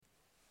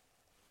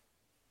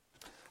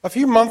A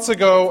few months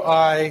ago,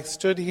 I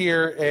stood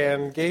here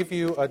and gave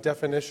you a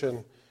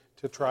definition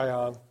to try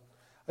on.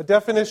 A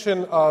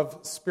definition of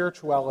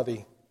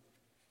spirituality.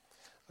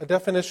 A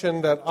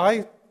definition that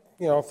I,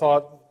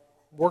 thought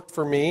worked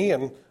for me,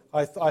 and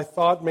I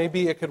thought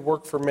maybe it could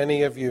work for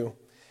many of you.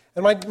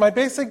 And my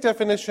basic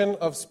definition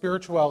of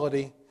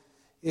spirituality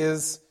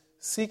is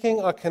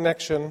seeking a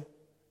connection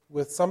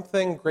with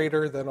something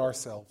greater than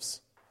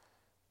ourselves.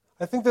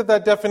 I think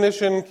that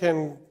definition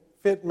can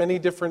fit many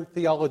different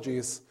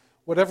theologies.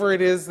 Whatever it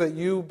is that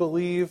you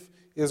believe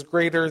is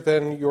greater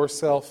than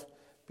yourself,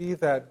 be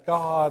that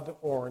God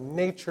or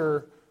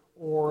nature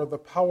or the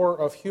power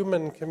of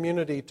human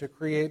community to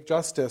create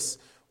justice,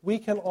 we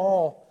can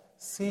all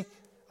seek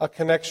a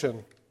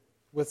connection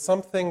with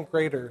something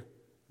greater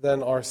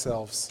than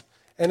ourselves.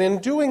 And in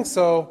doing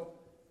so,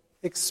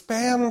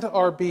 expand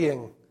our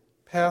being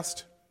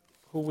past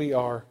who we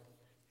are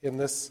in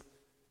this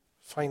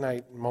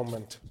finite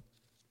moment.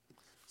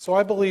 So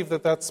I believe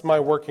that that's my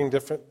working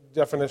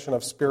definition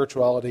of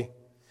spirituality.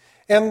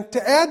 And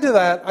to add to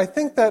that, I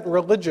think that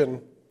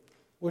religion,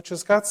 which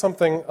has got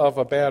something of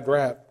a bad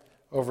rap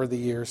over the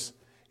years,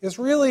 is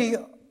really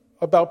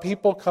about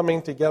people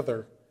coming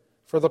together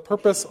for the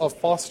purpose of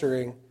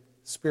fostering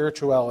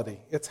spirituality.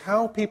 It's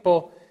how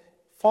people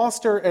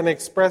foster and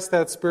express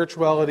that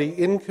spirituality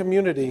in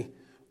community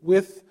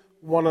with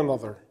one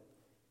another,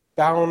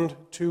 bound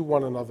to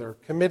one another,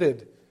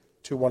 committed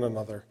to one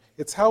another.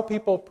 It's how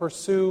people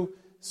pursue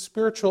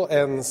spiritual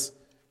ends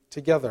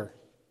together.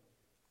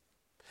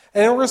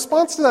 And in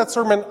response to that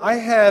sermon, I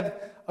had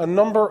a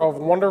number of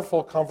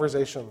wonderful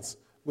conversations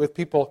with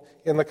people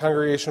in the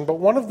congregation, but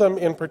one of them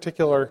in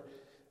particular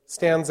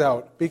stands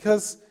out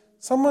because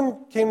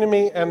someone came to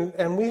me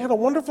and we had a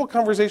wonderful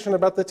conversation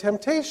about the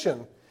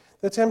temptation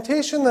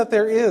that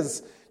there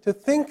is to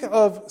think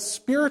of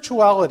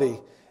spirituality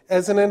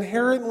as an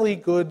inherently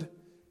good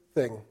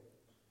thing.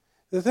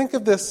 To think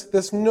of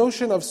this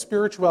notion of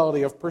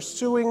spirituality, of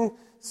pursuing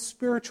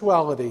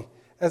spirituality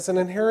as an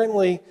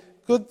inherently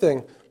good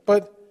thing.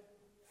 But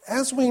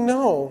as we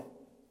know,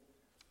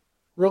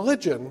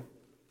 religion,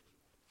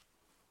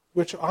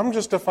 which I'm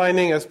just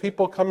defining as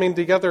people coming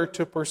together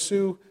to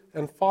pursue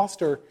and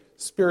foster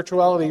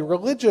spirituality,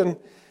 religion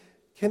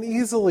can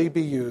easily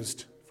be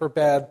used for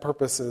bad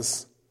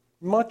purposes.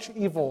 Much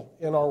evil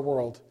in our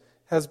world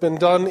has been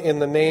done in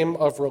the name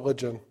of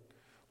religion.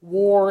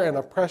 War and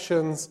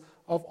oppressions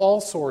of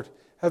all sort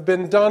have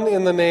been done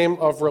in the name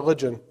of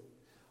religion.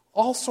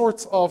 All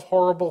sorts of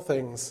horrible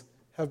things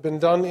have been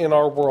done in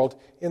our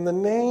world in the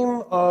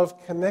name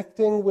of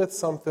connecting with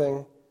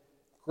something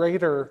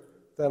greater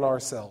than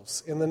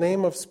ourselves, in the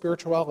name of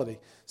spirituality.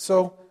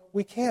 So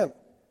we can't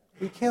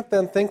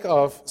then think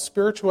of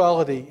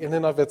spirituality in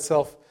and of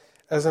itself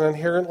as an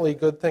inherently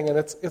good thing, and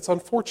it's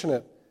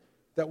unfortunate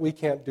that we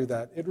can't do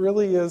that. It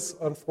really is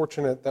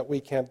unfortunate that we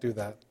can't do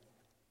that.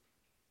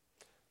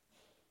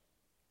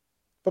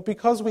 But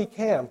because we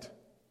can't,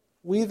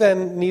 we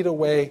then need a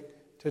way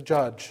to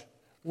judge.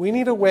 We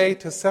need a way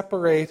to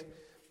separate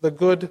the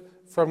good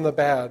from the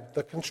bad,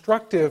 the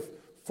constructive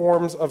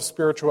forms of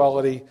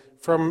spirituality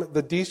from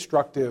the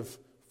destructive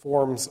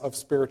forms of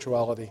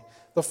spirituality,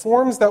 the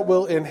forms that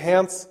will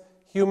enhance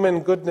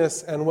human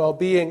goodness and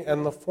well-being,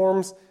 and the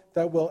forms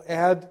that will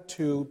add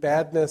to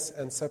badness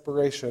and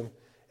separation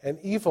and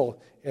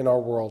evil in our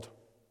world.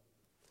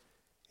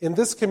 In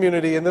this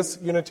community, in this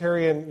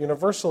Unitarian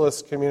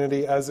Universalist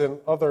community, as in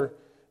other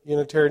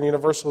Unitarian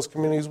Universalist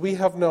communities, we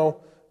have no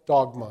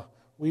dogma.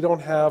 We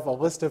don't have a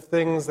list of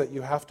things that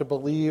you have to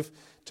believe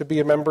to be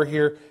a member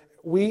here.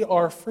 We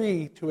are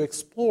free to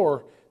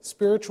explore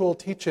spiritual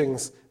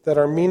teachings that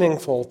are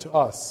meaningful to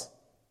us.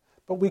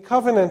 But we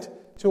covenant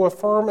to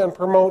affirm and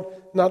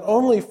promote not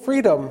only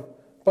freedom,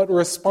 but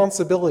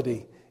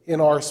responsibility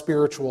in our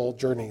spiritual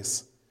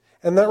journeys.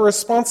 And that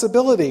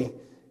responsibility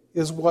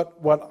is what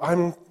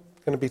I'm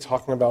going to be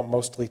talking about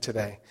mostly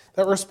today.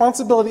 That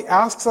responsibility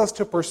asks us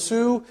to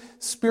pursue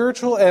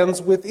spiritual ends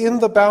within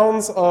the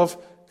bounds of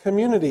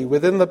community,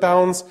 within the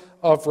bounds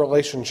of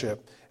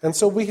relationship. And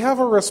so we have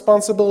a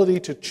responsibility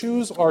to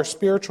choose our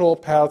spiritual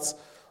paths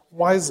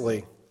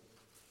wisely.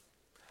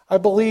 I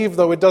believe,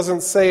 though it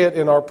doesn't say it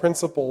in our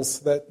principles,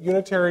 that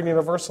Unitarian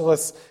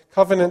Universalists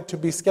covenant to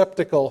be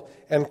skeptical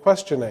and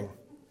questioning,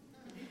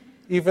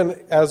 even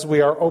as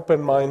we are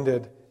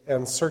open-minded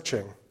and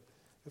searching.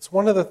 It's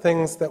one of the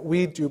things that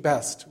we do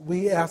best.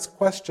 We ask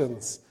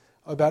questions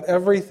about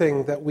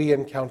everything that we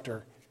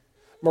encounter.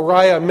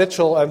 Mariah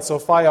Mitchell and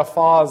Sophia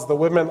Foz, the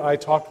women I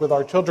talked with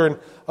our children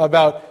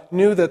about,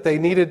 knew that they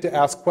needed to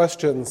ask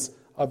questions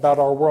about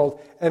our world.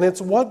 And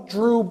it's what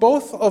drew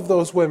both of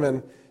those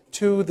women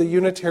to the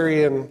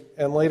Unitarian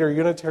and later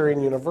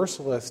Unitarian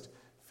Universalist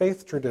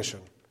faith tradition.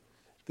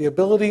 The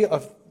ability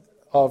of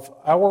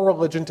our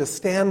religion to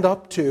stand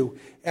up to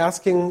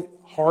asking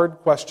hard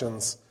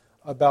questions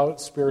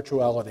about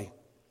spirituality.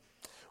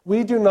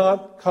 We do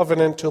not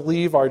covenant to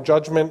leave our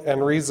judgment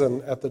and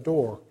reason at the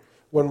door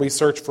when we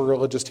search for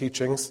religious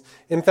teachings.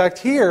 In fact,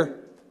 here,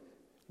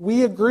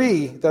 we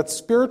agree that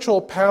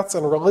spiritual paths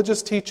and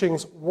religious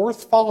teachings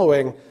worth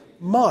following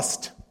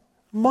must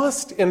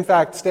must, in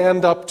fact,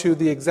 stand up to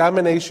the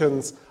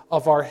examinations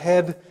of our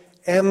head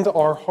and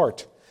our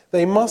heart.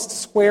 They must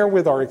square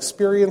with our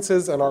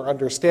experiences and our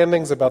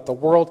understandings about the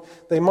world.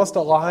 They must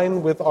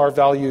align with our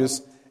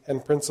values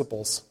and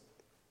principles.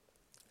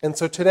 And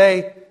so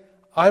today,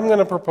 I'm going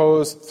to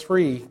propose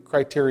 3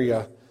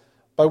 criteria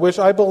by which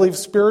I believe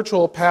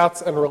spiritual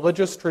paths and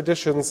religious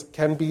traditions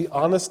can be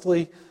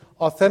honestly,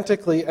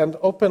 authentically, and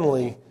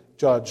openly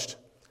judged.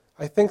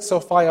 I think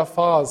Sophia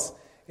Faz,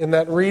 in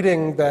that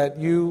reading that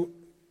you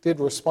did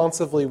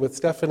responsively with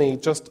Stephanie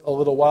just a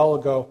little while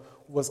ago,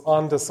 was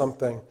onto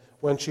something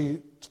when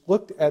she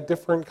looked at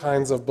different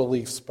kinds of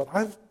beliefs. But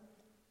I've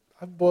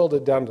boiled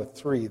it down to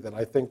 3 that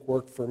I think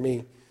work for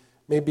me.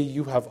 Maybe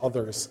you have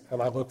others,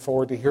 and I look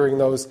forward to hearing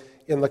those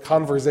in the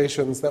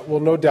conversations that will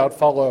no doubt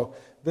follow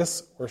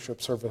this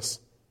worship service.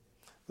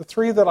 The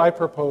 3 that I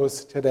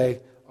propose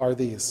today are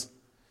these.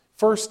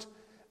 First,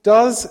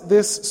 does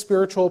this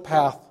spiritual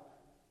path,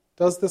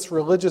 does this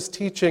religious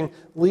teaching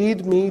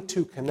lead me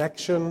to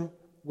connection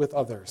with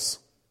others?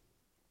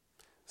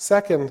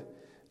 Second,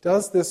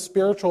 does this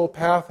spiritual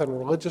path and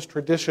religious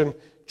tradition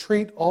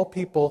treat all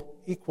people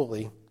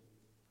equally?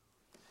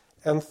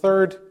 And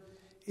third,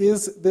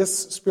 is this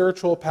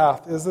spiritual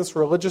path, is this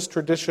religious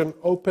tradition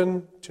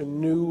open to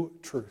new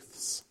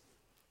truths?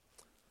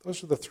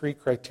 Those are the 3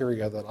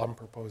 criteria that I'm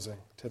proposing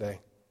today.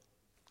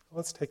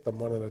 Let's take them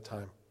one at a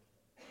time.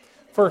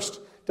 First,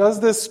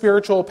 does this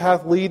spiritual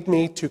path lead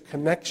me to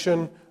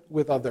connection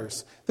with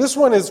others? This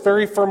one is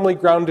very firmly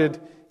grounded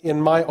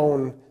in my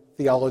own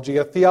theology,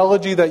 a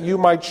theology that you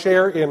might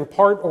share in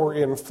part or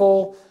in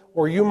full,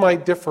 or you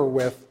might differ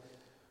with.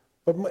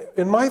 But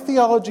in my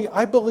theology,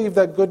 I believe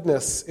that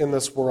goodness in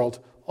this world,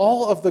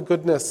 all of the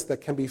goodness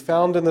that can be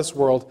found in this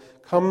world,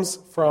 comes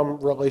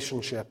from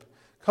relationship,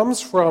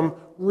 comes from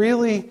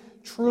really,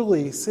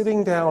 truly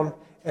sitting down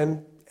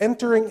and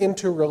entering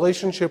into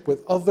relationship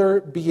with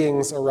other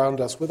beings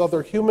around us, with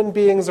other human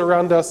beings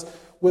around us,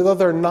 with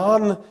other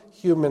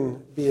non-human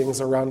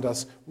beings around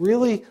us,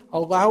 really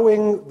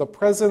allowing the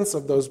presence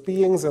of those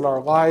beings in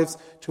our lives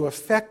to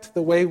affect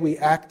the way we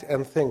act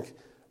and think.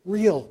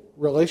 Real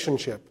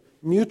relationship,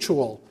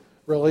 mutual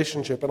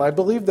relationship. And I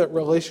believe that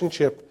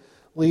relationship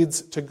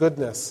leads to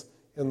goodness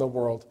in the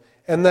world.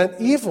 And that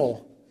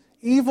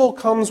evil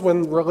comes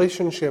when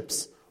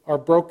relationships are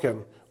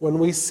broken, when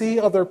we see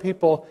other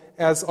people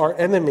as our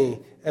enemy,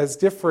 as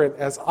different,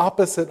 as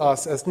opposite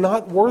us, as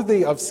not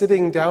worthy of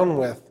sitting down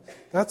with.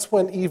 That's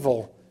when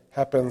evil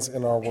happens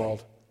in our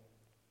world.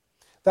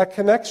 That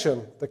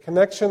connection, the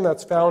connection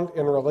that's found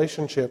in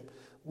relationship,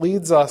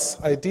 leads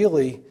us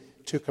ideally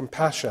to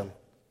compassion.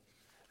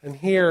 And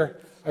here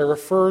I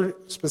refer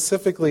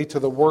specifically to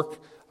the work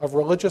of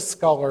religious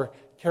scholar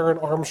Karen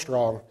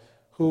Armstrong,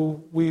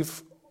 who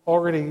we've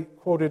already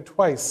quoted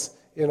twice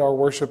in our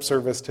worship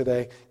service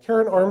today.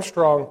 Karen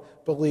Armstrong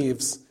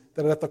believes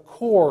that at the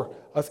core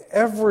of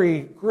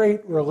every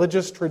great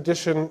religious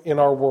tradition in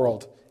our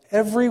world,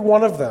 every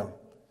one of them,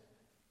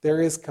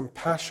 there is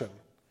compassion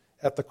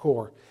at the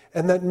core.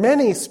 And that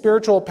many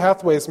spiritual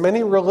pathways,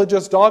 many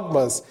religious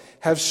dogmas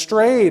have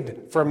strayed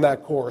from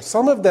that core,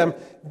 some of them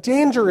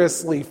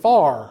dangerously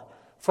far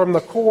from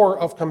the core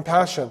of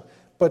compassion.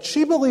 But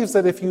she believes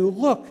that if you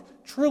look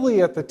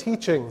truly at the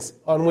teachings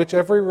on which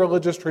every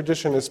religious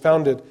tradition is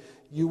founded,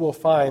 you will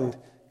find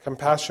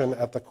compassion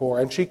at the core.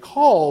 And she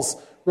calls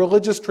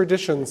religious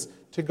traditions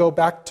to go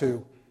back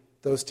to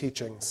those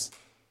teachings,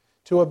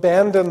 to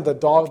abandon the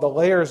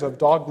layers of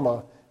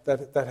dogma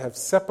that have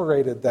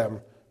separated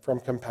them from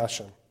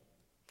compassion.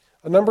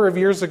 A number of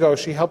years ago,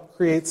 she helped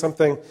create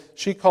something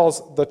she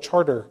calls the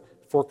Charter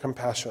for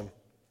Compassion.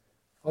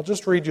 I'll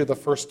just read you the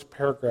first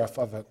paragraph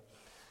of it.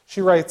 She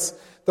writes,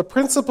 "The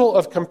principle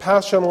of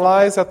compassion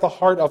lies at the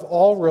heart of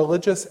all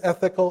religious,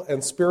 ethical,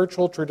 and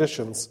spiritual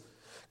traditions,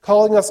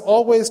 calling us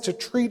always to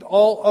treat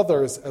all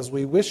others as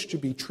we wish to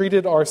be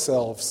treated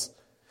ourselves.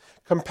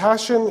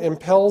 Compassion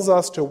impels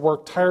us to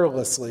work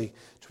tirelessly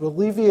to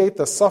alleviate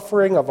the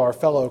suffering of our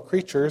fellow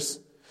creatures,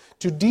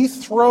 to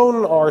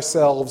dethrone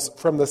ourselves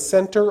from the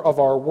center of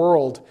our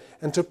world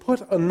and to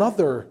put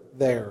another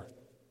there,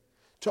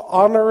 to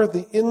honor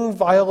the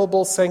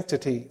inviolable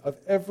sanctity of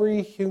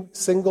every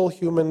single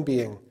human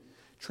being,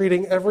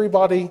 treating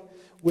everybody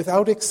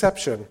without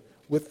exception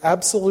with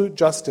absolute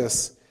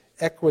justice,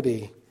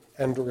 equity,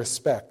 and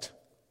respect."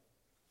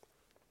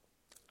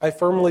 I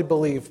firmly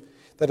believe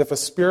that if a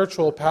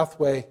spiritual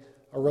pathway,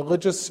 a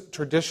religious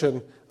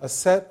tradition, a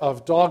set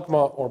of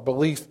dogma or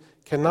belief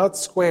cannot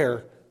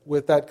square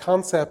with that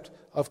concept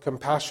of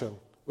compassion,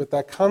 with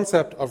that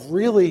concept of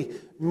really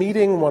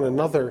meeting one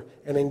another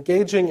and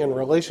engaging in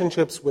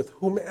relationships with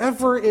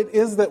whomever it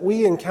is that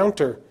we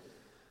encounter,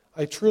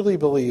 I truly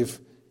believe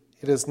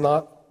it is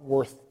not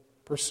worth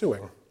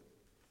pursuing.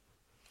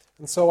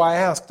 And so I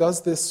ask,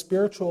 does this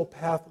spiritual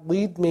path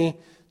lead me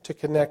to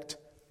connect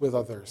with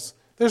others?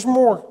 There's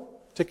more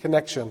to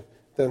connection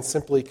than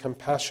simply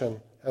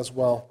compassion as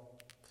well.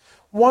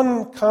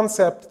 One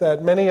concept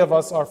that many of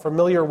us are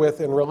familiar with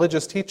in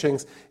religious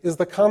teachings is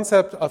the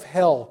concept of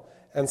hell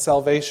and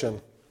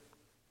salvation.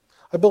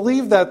 I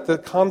believe that the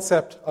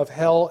concept of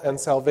hell and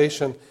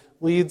salvation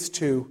leads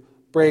to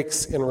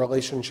breaks in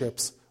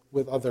relationships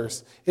with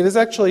others. It is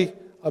actually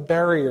a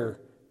barrier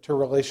to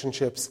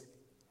relationships,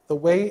 the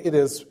way it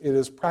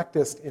is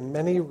practiced in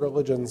many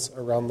religions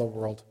around the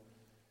world.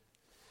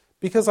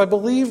 Because I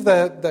believe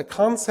that the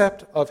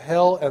concept of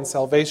hell and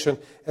salvation,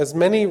 as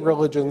many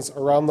religions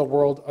around the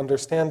world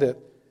understand it,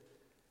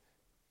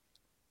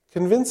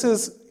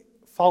 convinces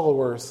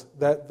followers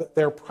that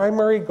their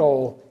primary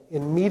goal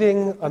in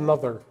meeting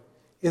another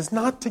is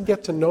not to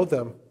get to know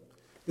them,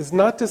 is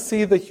not to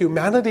see the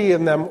humanity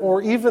in them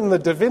or even the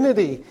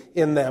divinity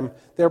in them.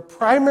 Their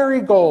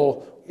primary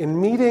goal in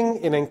meeting,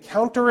 in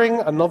encountering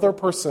another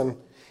person,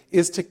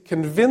 is to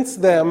convince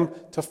them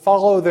to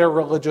follow their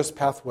religious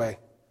pathway.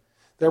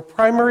 Their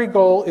primary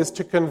goal is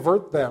to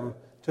convert them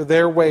to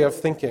their way of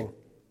thinking.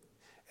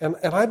 And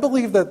I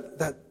believe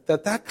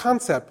that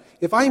concept,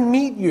 if I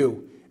meet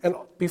you, and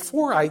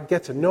before I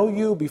get to know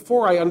you,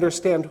 before I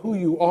understand who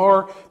you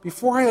are,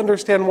 before I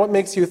understand what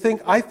makes you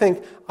think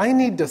I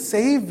need to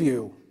save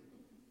you,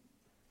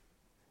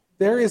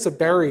 there is a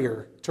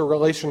barrier to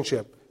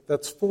relationship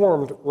that's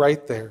formed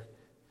right there.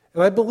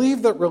 And I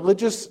believe that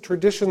religious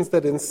traditions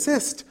that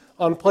insist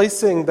on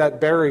placing that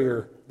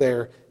barrier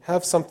there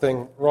have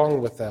something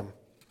wrong with them.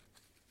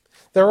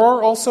 There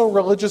are also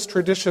religious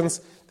traditions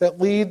that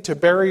lead to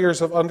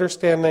barriers of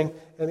understanding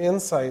and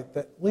insight,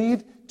 that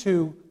lead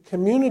to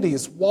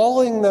communities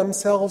walling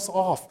themselves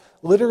off,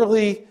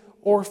 literally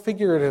or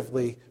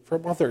figuratively,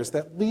 from others,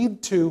 that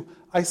lead to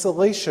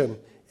isolation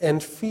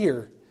and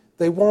fear.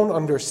 They won't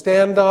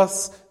understand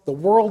us. The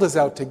world is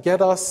out to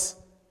get us.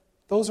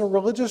 Those are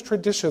religious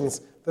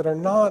traditions that are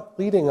not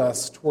leading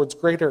us towards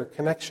greater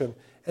connection.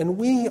 And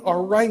we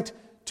are right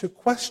to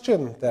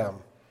question them.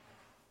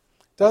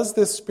 Does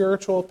this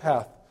spiritual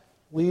path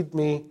lead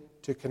me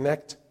to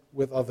connect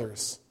with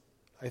others?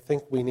 I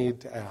think we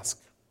need to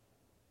ask.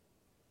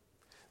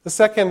 The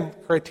second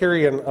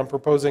criterion I'm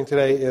proposing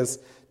today is,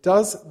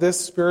 does this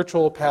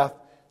spiritual path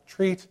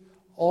treat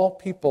all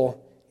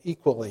people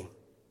equally?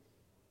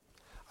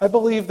 I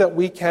believe that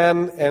we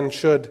can and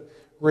should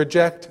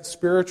reject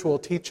spiritual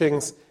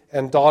teachings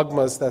and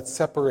dogmas that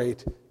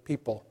separate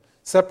people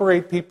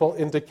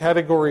into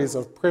categories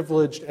of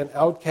privileged and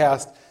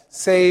outcast,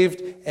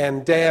 saved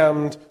and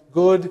damned,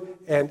 good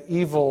and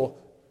evil,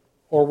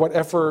 or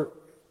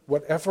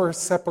whatever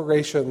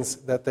separations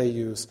that they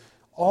use.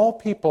 All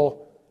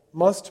people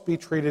must be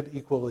treated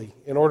equally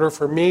in order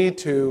for me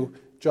to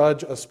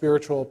judge a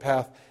spiritual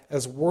path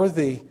as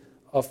worthy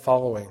of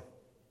following.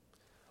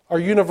 Our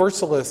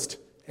Universalist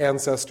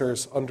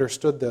ancestors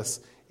understood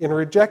this. In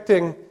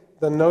rejecting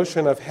the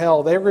notion of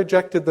hell, they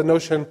rejected the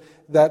notion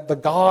that the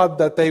God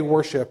that they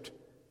worshipped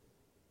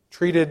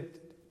treated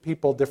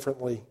people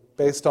differently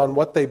based on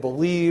what they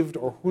believed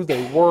or who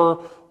they were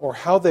or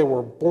how they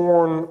were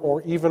born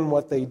or even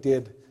what they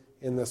did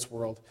in this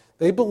world.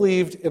 They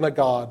believed in a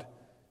God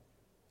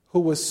who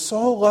was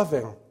so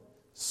loving,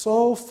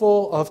 so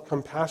full of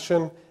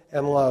compassion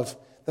and love,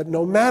 that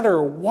no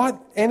matter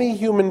what any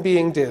human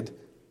being did,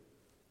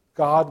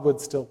 God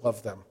would still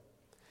love them.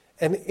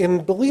 And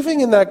in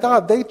believing in that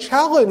God, they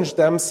challenged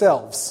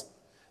themselves.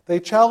 They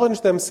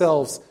challenged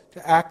themselves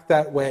to act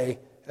that way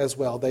as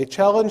well. They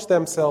challenged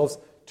themselves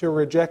to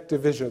reject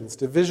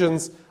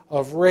divisions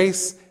of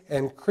race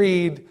and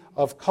creed,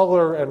 of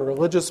color and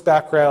religious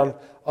background,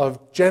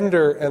 of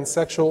gender and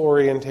sexual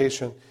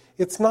orientation.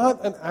 It's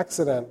not an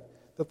accident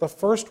that the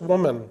first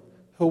woman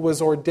who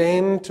was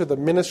ordained to the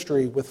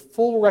ministry with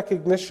full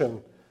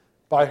recognition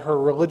by her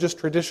religious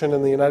tradition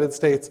in the United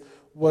States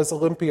was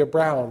Olympia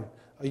Brown,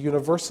 a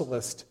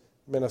Universalist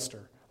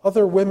minister.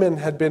 Other women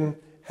had been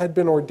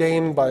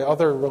ordained by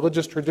other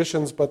religious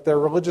traditions, but their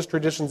religious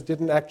traditions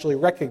didn't actually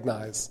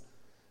recognize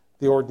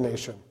the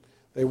ordination.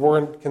 They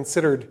weren't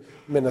considered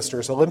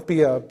ministers.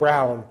 Olympia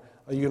Brown,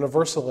 a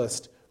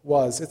Universalist,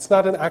 was. It's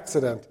not an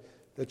accident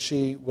that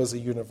she was a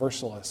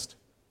Universalist.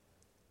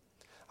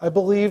 I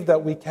believe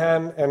that we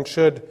can and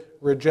should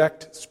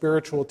reject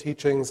spiritual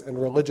teachings and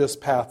religious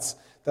paths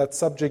that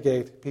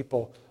subjugate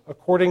people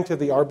according to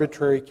the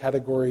arbitrary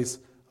categories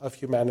of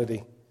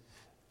humanity.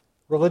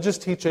 Religious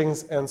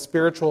teachings and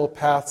spiritual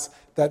paths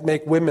that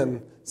make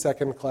women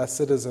second-class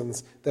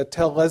citizens, that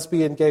tell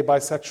lesbian, gay,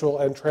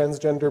 bisexual, and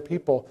transgender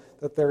people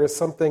that there is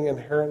something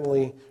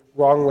inherently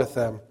wrong with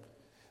them,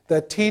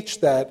 that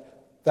teach that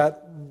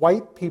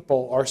white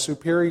people are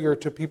superior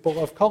to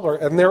people of color.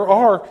 And there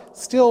are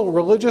still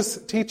religious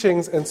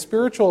teachings and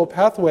spiritual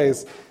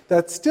pathways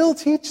that still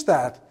teach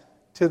that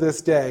to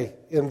this day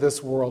in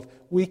this world.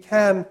 We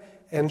can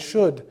and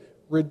should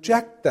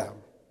reject them.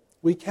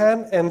 We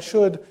can and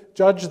should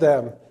judge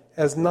them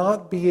as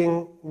not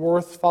being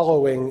worth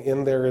following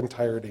in their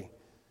entirety.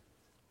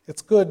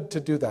 It's good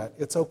to do that.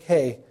 It's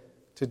okay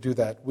to do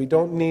that. We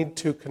don't need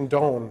to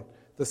condone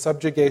the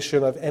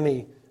subjugation of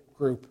any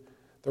group,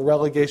 the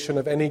relegation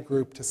of any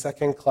group to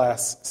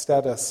second-class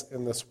status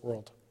in this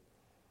world.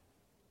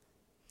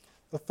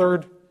 The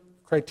third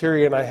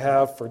criterion I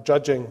have for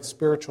judging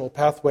spiritual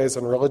pathways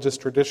and religious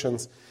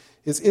traditions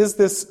is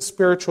this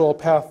spiritual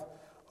path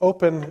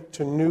open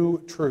to new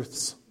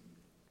truths.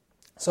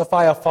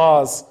 Sophia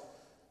Foz,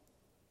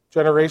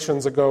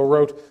 generations ago,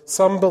 wrote,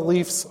 "Some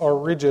beliefs are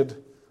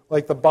rigid,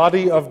 like the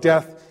body of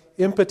death,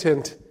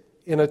 impotent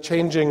in a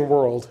changing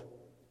world.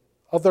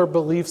 Other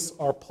beliefs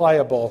are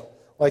pliable,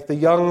 like the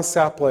young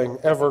sapling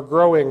ever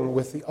growing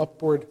with the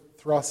upward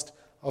thrust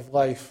of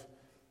life."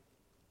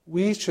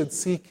 We should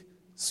seek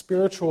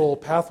spiritual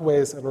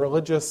pathways and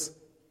religious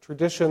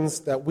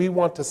traditions that we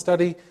want to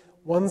study,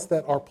 ones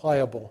that are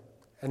pliable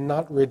and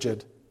not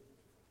rigid.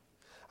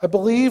 I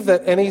believe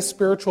that any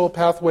spiritual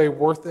pathway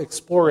worth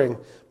exploring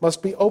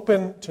must be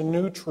open to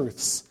new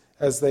truths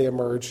as they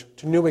emerge,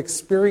 to new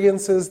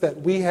experiences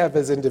that we have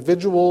as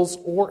individuals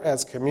or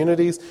as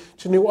communities,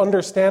 to new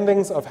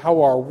understandings of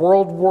how our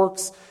world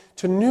works,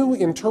 to new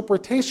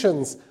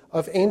interpretations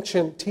of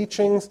ancient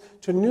teachings,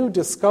 to new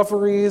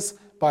discoveries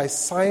by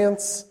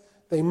science.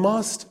 They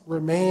must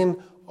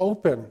remain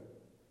open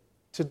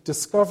to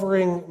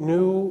discovering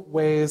new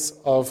ways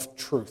of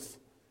truth.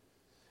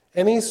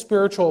 Any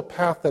spiritual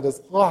path that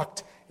is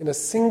locked in a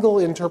single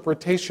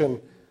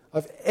interpretation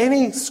of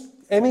any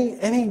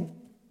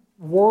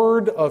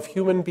word of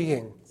human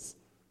beings,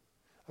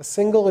 a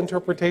single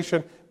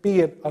interpretation, be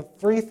it a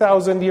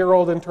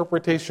 3,000-year-old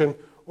interpretation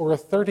or a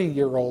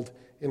 30-year-old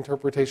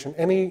interpretation,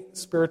 any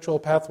spiritual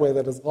pathway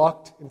that is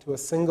locked into a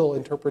single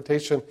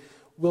interpretation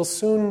will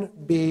soon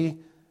be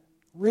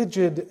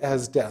rigid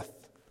as death,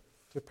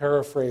 to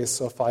paraphrase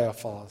Sophia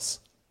Foz.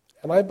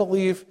 And I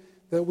believe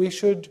that we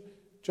should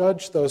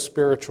judge those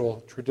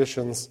spiritual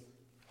traditions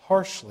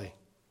harshly.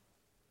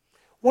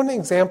 One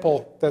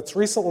example that's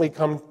recently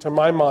come to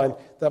my mind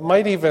that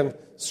might even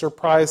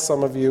surprise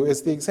some of you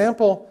is the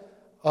example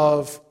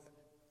of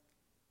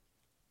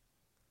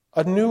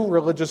a new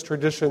religious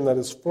tradition that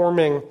is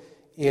forming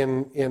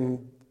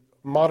in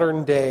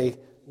modern-day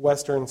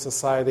Western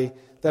society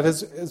that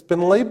has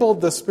been labeled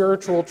the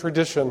spiritual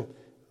tradition,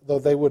 though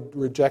they would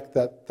reject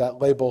that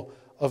label,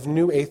 of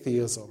New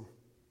Atheism.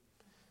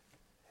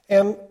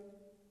 And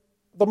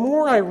the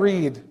more I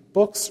read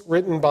books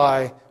written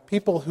by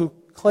people who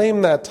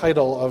claim that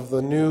title of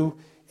the New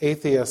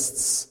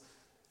Atheists,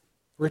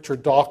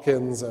 Richard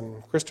Dawkins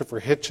and Christopher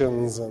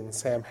Hitchens and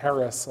Sam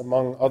Harris,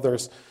 among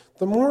others,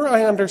 the more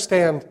I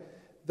understand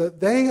that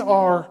they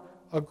are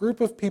a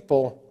group of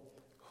people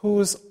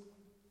whose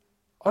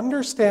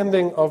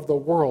understanding of the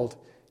world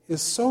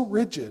is so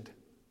rigid.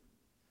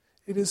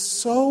 It is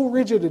so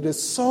rigid, it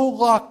is so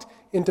locked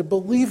into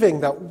believing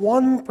that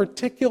one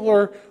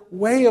particular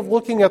way of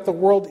looking at the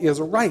world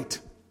is right,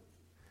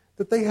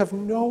 that they have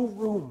no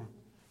room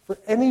for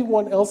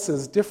anyone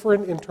else's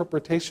different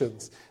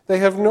interpretations. They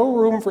have no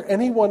room for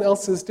anyone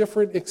else's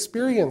different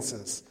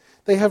experiences.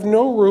 They have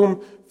no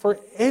room for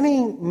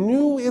any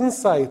new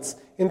insights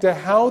into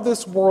how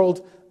this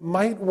world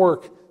might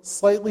work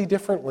slightly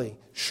differently.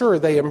 Sure,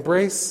 they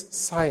embrace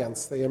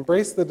science. They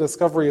embrace the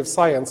discovery of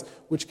science,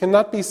 which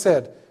cannot be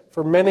said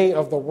for many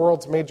of the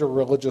world's major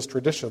religious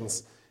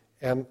traditions,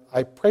 and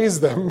I praise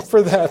them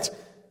for that.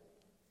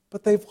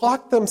 But they've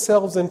locked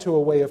themselves into a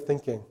way of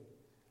thinking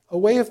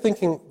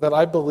that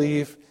I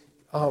believe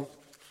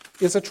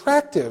is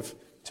attractive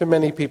to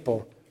many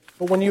people.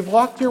 But when you've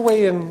locked your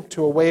way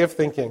into a way of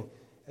thinking,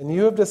 and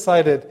you have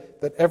decided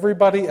that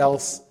everybody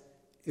else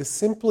is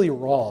simply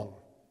wrong,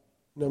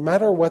 no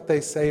matter what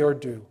they say or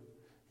do,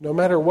 no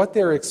matter what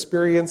their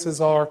experiences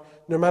are,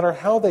 no matter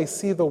how they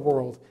see the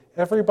world,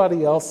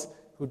 everybody else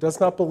who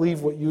does not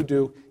believe what you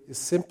do is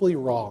simply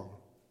wrong,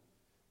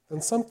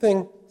 then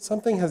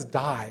something has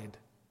died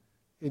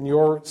in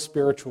your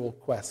spiritual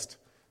quest.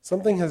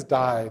 Something has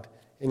died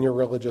in your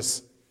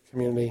religious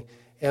community,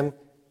 and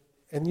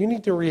you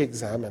need to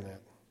re-examine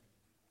it.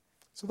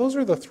 So those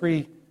are the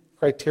three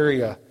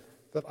criteria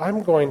that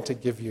I'm going to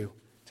give you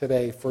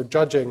today for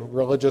judging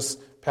religious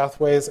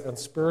pathways and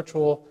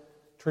spiritual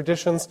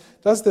traditions.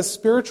 Does this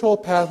spiritual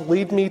path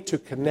lead me to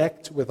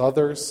connect with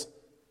others?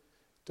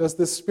 Does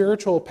this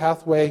spiritual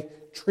pathway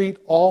treat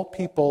all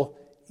people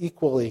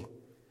equally?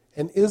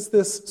 And is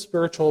this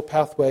spiritual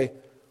pathway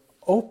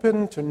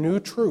open to new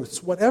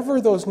truths?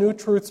 Whatever those new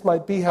truths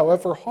might be,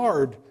 however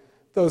hard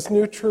those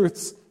new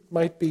truths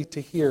might be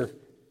to hear,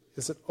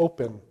 is it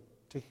open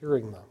to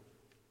hearing them?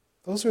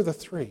 Those are the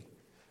three.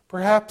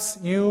 Perhaps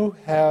you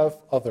have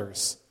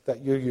others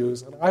that you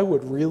use, and I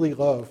would really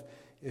love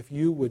if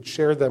you would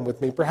share them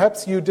with me.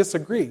 Perhaps you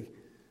disagree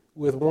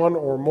with one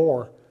or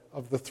more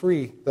of the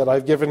three that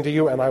I've given to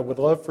you, and I would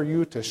love for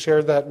you to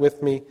share that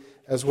with me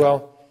as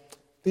well.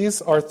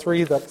 These are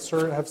three that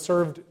have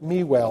served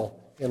me well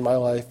in my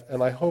life,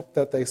 and I hope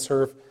that they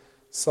serve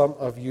some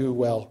of you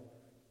well.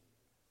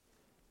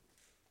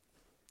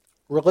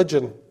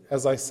 Religion,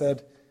 as I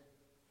said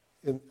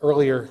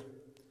earlier,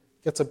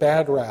 gets a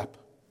bad rap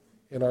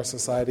in our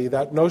society.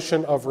 That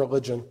notion of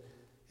religion,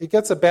 it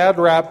gets a bad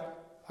rap,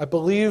 I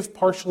believe,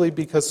 partially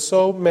because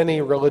so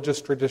many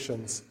religious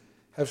traditions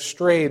have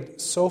strayed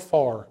so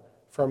far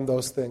from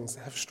those things,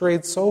 have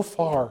strayed so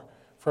far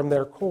from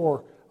their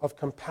core of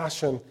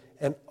compassion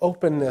and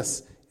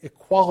openness,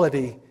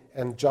 equality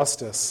and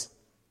justice.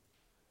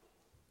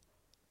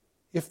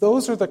 if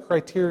those are the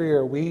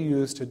criteria we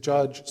use to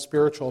judge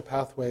spiritual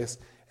pathways,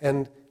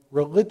 and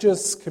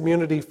religious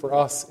community for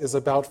us is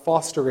about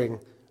fostering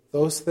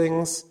those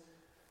things,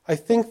 I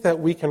think that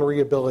we can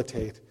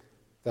rehabilitate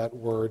that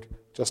word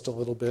just a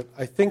little bit.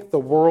 I think the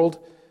world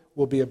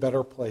will be a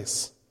better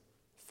place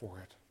for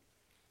it.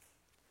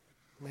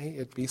 May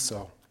it be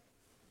so.